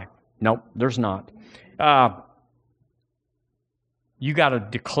my life. Nope, there's not. You got to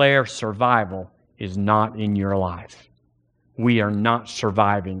declare survival is not in your life. We are not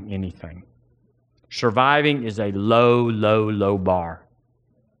surviving anything. Surviving is a low bar.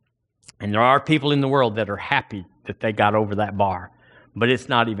 And there are people in the world that are happy that they got over that bar, but it's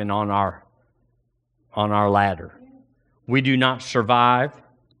not even on our ladder. We do not survive.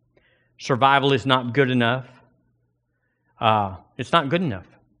 Survival is not good enough. It's not good enough.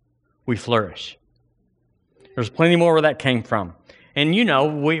 We flourish. There's plenty more where that came from. And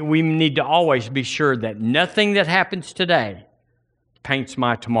we need to always be sure that nothing that happens today paints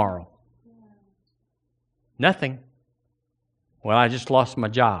my tomorrow. Nothing. Well, I just lost my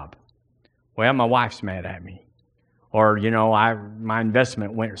job. Well, my wife's mad at me. Or, my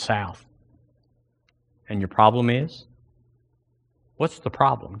investment went south. And your problem is? What's the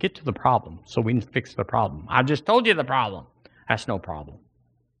problem? Get to the problem so we can fix the problem. I just told you the problem. That's no problem.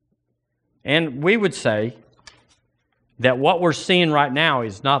 And we would say that what we're seeing right now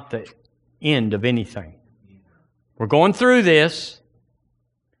is not the end of anything. We're going through this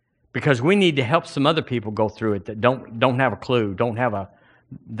because we need to help some other people go through it that don't have a clue,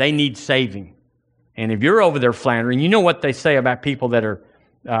 they need saving. And if you're over there floundering, you know what they say about people that are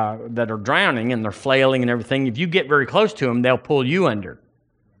drowning and they're flailing and everything. If you get very close to them, they'll pull you under.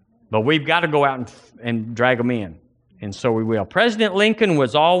 But we've got to go out and drag them in. And so we will. President Lincoln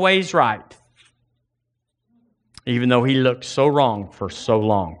was always right, even though he looked so wrong for so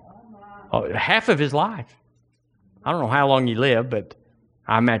long. Half of his life. I don't know how long he lived, but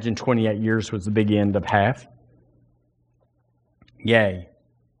I imagine 28 years was the big end of half. Yay.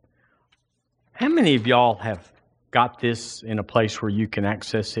 How many of y'all have got this in a place where you can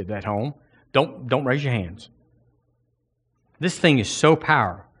access it at home? Don't raise your hands. This thing is so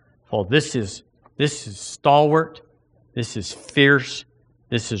powerful. This is stalwart. This is fierce.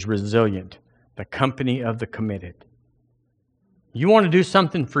 This is resilient. The company of the committed. You want to do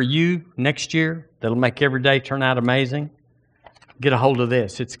something for you next year that'll make every day turn out amazing? Get a hold of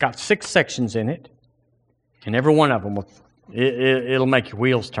this. It's got 6 sections in it, and every one of them it'll make your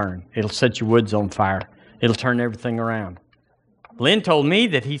wheels turn. It'll set your woods on fire. It'll turn everything around. Lynn told me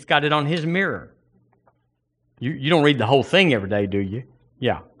that he's got it on his mirror. You don't read the whole thing every day, do you?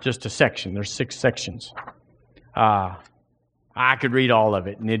 Yeah, just a section. There's 6 sections. I could read all of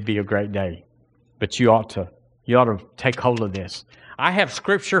it, and it'd be a great day. But you ought to take hold of this. I have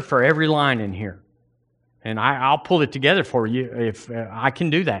scripture for every line in here. And I'll pull it together for you if I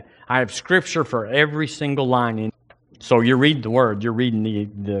can do that. I have scripture for every single line in. So you're reading the Word. You're reading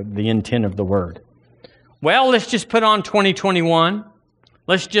the intent of the Word. Well, let's just put on 2021.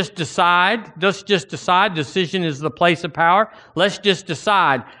 Let's just decide. Decision is the place of power. Let's just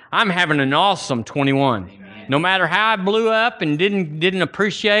decide. I'm having an awesome 21. Amen. No matter how I blew up and didn't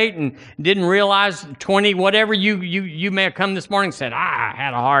appreciate and didn't realize 20, whatever you may have come this morning and said, I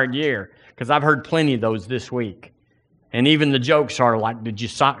had a hard year. Because I've heard plenty of those this week. And even the jokes are like, did you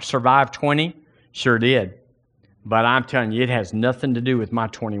survive 20? Sure did. But I'm telling you, it has nothing to do with my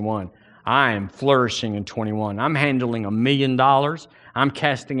 21. I am flourishing in 21. I'm handling $1 million. I'm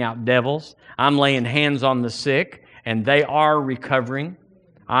casting out devils. I'm laying hands on the sick, and they are recovering.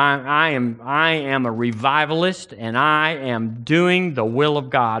 I am a revivalist, and I am doing the will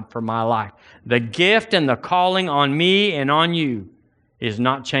of God for my life. The gift and the calling on me and on you is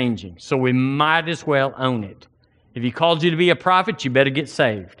not changing. So we might as well own it. If He called you to be a prophet, you better get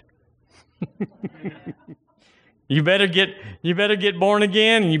saved. You better get born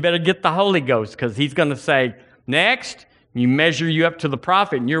again, and you better get the Holy Ghost, because He's going to say, next, you measure you up to the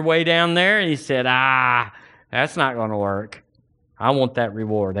prophet, and you're way down there, and He said, that's not going to work. I want that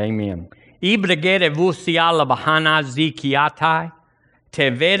reward. Amen. Ibregere vusiala bahana zikiatai,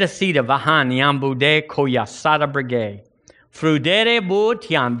 tevera sida vahan yambude koyasada brigade. Frudere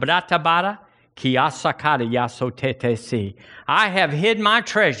butian bratabara kiasakara yasotete. I have hid my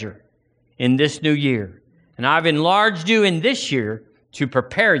treasure in this new year, and I've enlarged you in this year to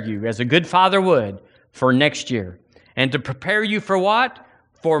prepare you, as a good father would, for next year. And to prepare you for what?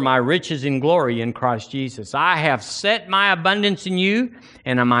 For my riches in glory in Christ Jesus. I have set my abundance in you,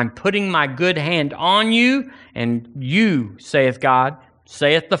 and I'm putting my good hand on you, and you, saith God,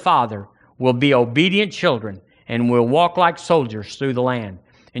 saith the Father, will be obedient children, and will walk like soldiers through the land.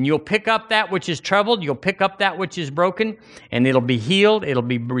 And you'll pick up that which is troubled, you'll pick up that which is broken, and it'll be healed, it'll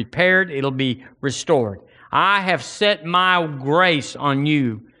be repaired, it'll be restored. I have set my grace on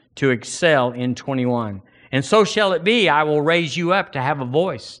you to excel in 21. And so shall it be. I will raise you up to have a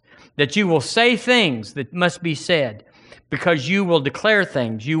voice, that you will say things that must be said, because you will declare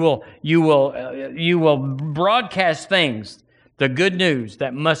things. You will broadcast things, the good news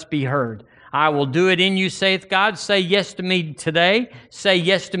that must be heard. I will do it in you, saith God. Say yes to me today. Say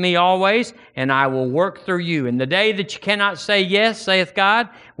yes to me always, and I will work through you. And the day that you cannot say yes, saith God,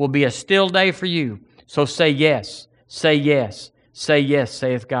 will be a still day for you. So say yes, say yes, say yes,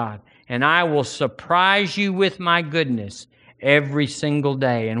 saith God. And I will surprise you with my goodness every single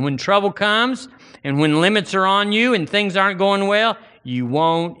day. And when trouble comes, and when limits are on you, and things aren't going well, you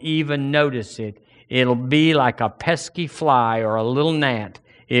won't even notice it. It'll be like a pesky fly or a little gnat.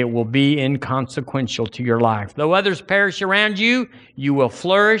 It will be inconsequential to your life. Though others perish around you, you will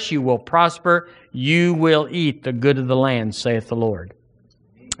flourish, you will prosper, you will eat the good of the land, saith the Lord.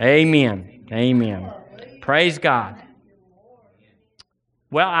 Amen. Amen. Praise God.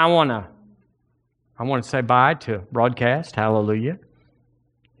 Well, I want to say bye to broadcast. Hallelujah.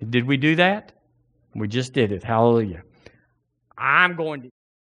 Did we do that? We just did it. Hallelujah. I'm going to